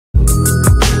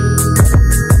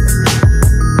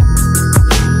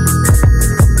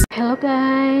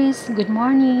guys! Good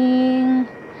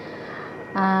morning!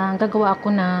 Gagawa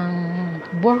ako ng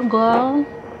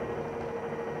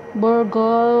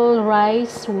Burgol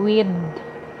rice with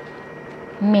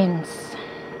mince.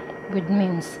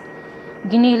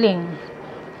 Giniling.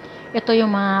 Ito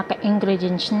yung mga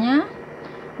ingredients niya.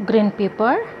 Green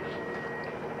pepper,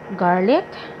 garlic,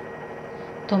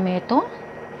 tomato,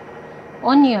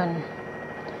 onion,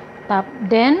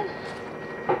 then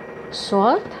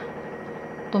salt,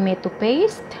 tomato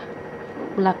paste,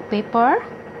 black pepper,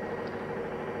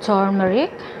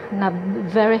 turmeric na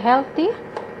very healthy,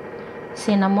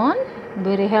 cinnamon,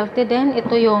 very healthy din.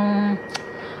 Ito yung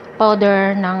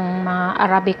powder ng mga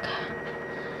Arabic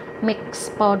mix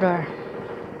powder.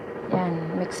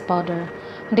 Yan, mix powder.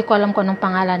 Hindi ko alam kung anong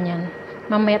pangalan yan.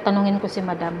 Mamaya tanungin ko si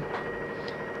madam.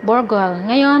 Burgol.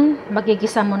 Ngayon,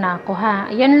 magigisa muna ako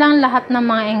ha. Yan lang lahat ng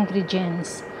mga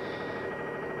ingredients.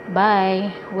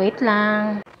 Bye. Wait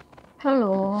lang.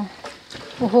 Hello.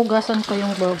 Uhugasan ko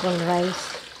yung Burgol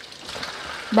rice.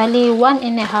 Bali,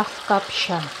 1.5 cup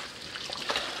siya.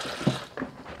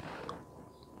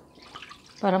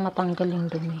 Para matanggal yung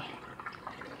dumi.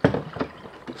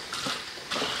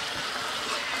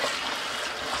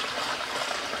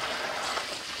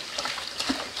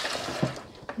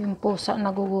 Yung pusa,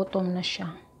 nagugutom na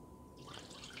siya.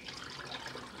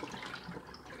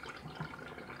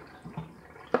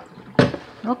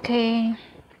 Okay.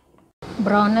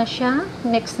 Brown na siya.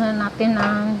 Next na natin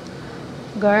ang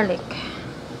garlic.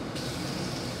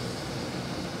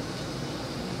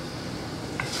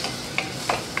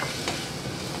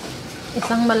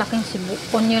 Isang malaking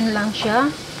onion lang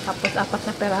siya. Tapos 4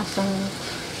 na perasong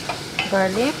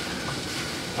garlic.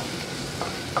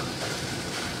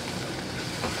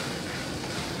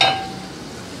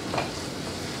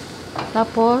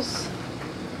 Tapos,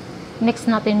 next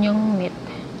natin yung meat.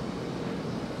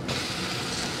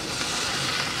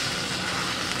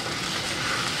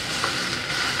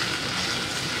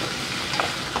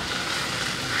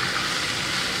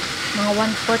 Mga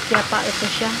 1/4 yata ito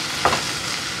siya.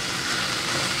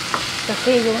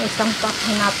 Kasi yung isang pack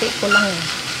hinati ko lang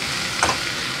eh.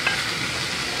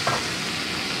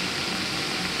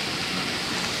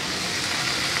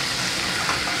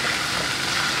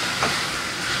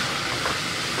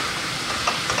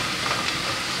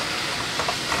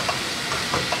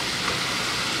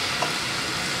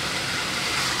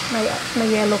 May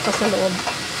yellow pa sa loob.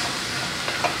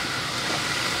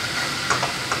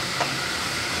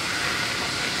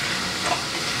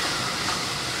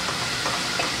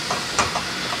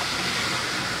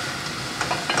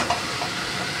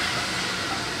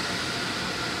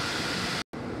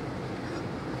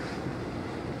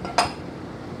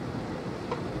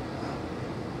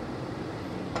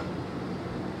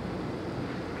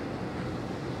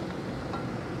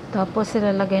 Tapos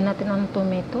ilalagay natin ang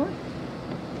tomato.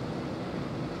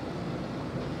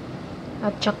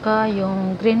 At saka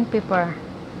yung green pepper.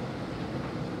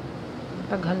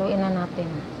 Paghaluin na natin.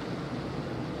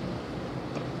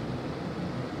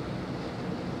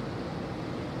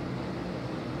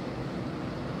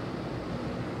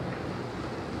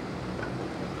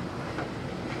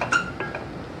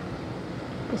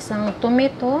 Isang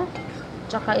tomato,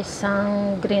 tsaka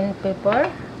isang green pepper.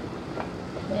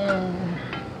 Ayan.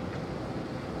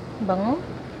 Bango.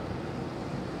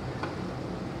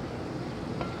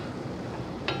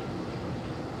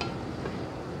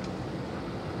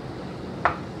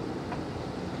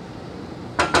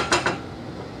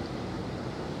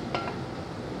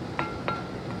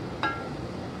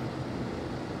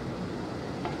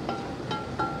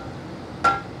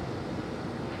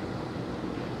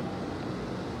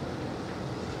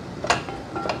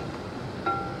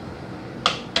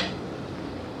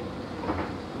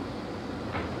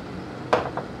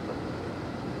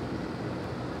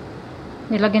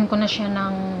 Nilagyan ko na siya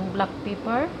ng black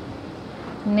pepper.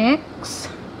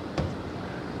 Next,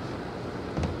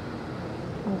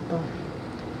 ito.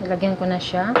 Nilagyan ko na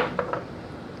siya.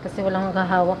 Kasi walang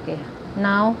maghahawak eh.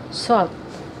 Now, salt.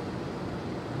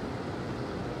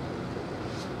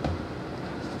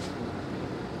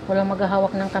 Walang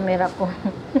maghahawak ng camera ko.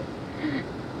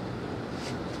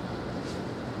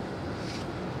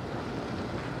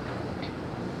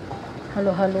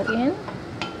 Halo-haloin.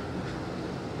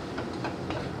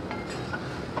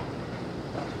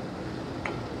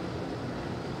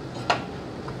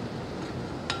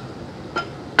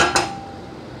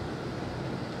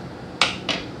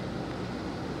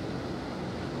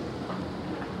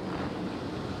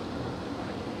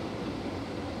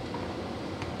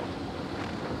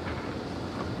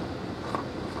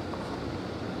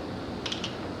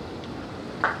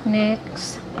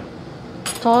 Next,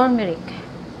 turmeric.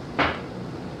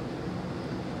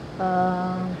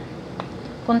 ah,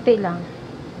 konti lang.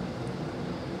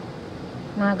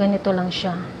 Mga ganito lang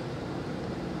siya.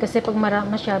 Kasi pag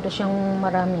masyado siyang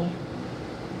marami,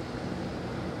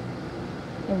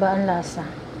 iba ang lasa.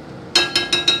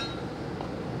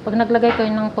 Pag naglagay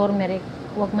kayo ng turmeric,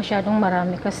 huwag masyadong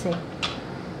marami kasi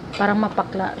para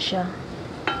mapakla siya.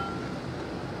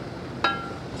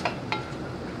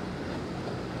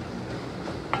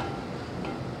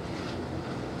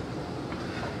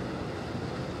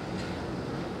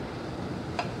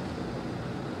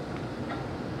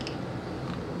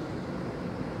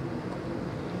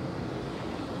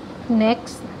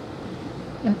 Next,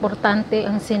 importante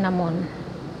ang cinnamon.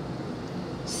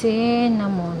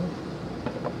 Cinnamon.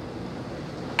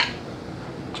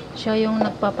 Siya yung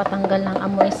nagpapatanggal ng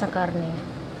amoy sa karne.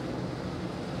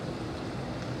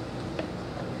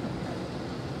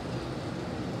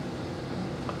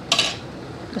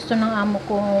 Gusto ng amo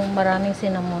ko maraming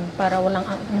cinnamon para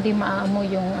hindi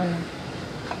maaamoy yung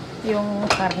yung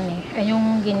karne, ay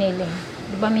yung giniling.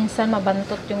 'Di ba minsan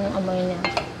mabantot yung amoy niya?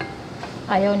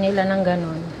 Ayaw nila ng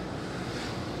ganon.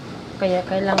 Kaya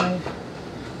kailangan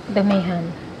damihan.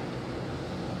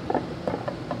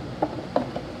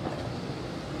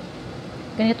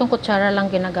 Ganitong kutsara lang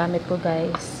ginagamit ko,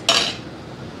 guys.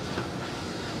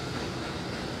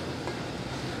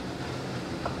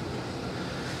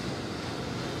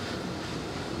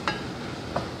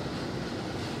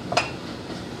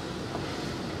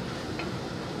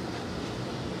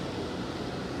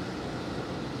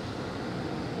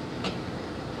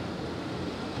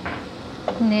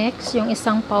 Next, yung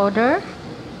isang powder.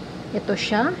 Ito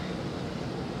siya.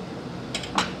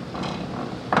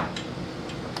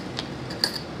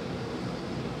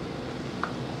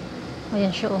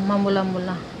 Ayan siya,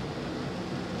 mamula-mula.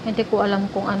 Hindi ko alam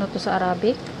kung ano to sa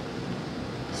Arabic.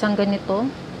 Isang ganito.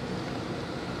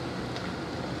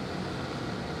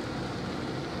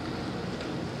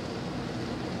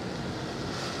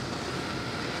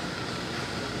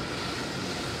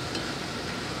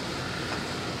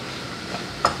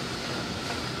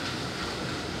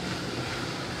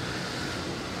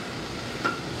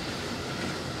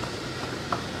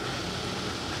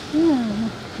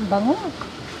 Bango.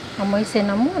 Amoy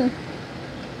cinnamon.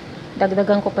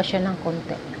 Dagdagan ko pa siya ng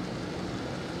konti.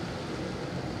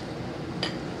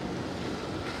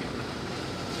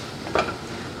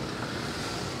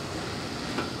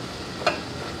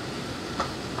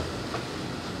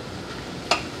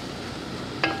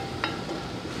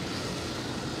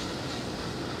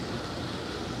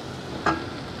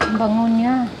 Ang bango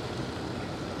niya.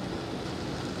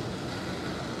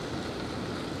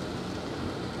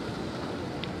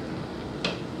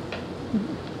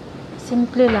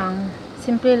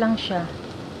 Simple lang siya.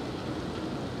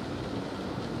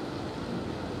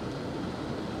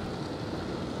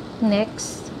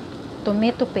 Next,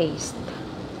 tomato paste.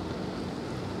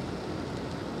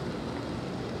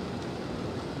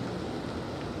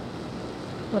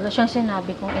 Wala siyang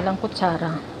sinabi kung ilang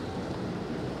kutsara.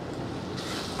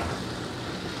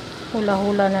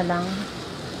 Hula-hula na lang.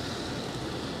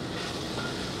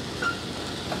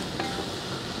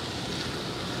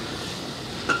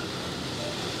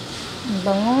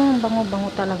 Bango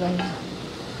talaga yun.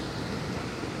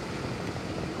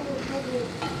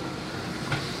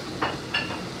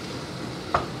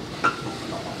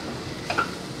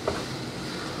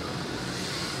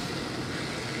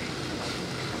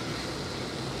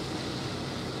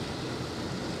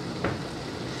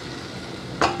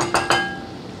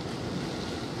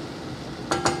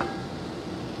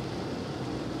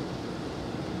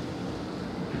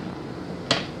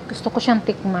 Gusto ko siyang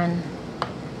tikman.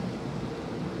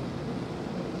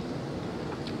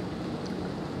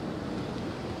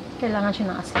 Kailangan siya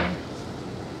ng asin.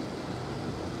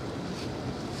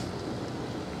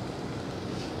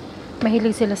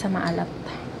 Mahilig sila sa maalat.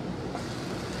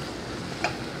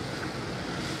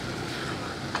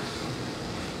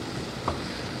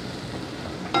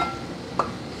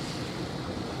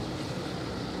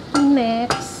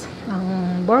 Next,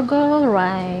 ang Burgol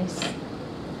rice.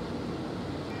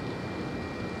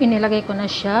 Inilagay ko na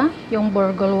siya, yung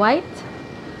Burgol white.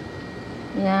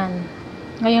 Yan.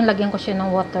 Ngayon, lagyan ko siya ng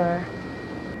water.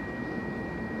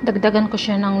 Dagdagan ko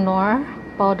siya ng nor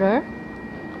powder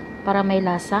para may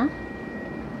lasa.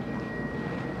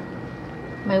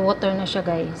 May water na siya,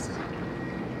 guys.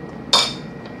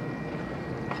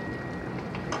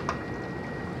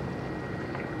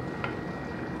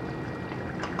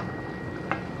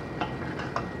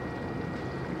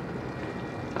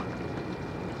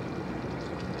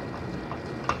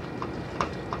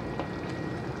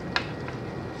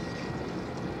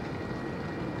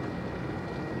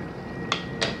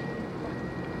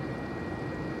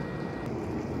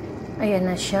 Ayan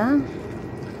na siya.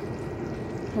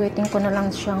 Waiting ko na lang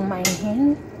siyang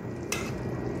mainhin.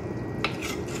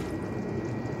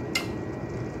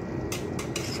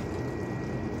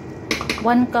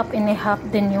 One cup and a half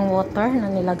din yung water na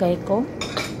nilagay ko.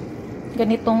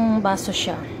 Ganitong baso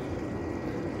siya.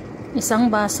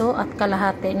 Isang baso at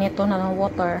kalahati nito na lang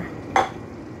water.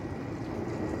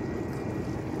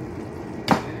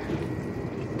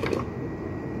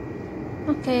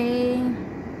 Okay.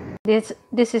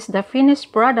 This is the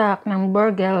finished product ng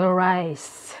Burgol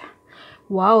rice.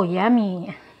 Wow,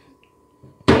 yummy.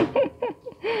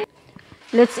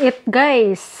 Let's eat,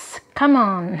 guys. Come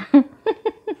on.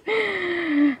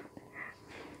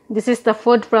 This is the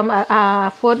food from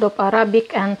food of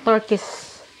Arabic and Turkish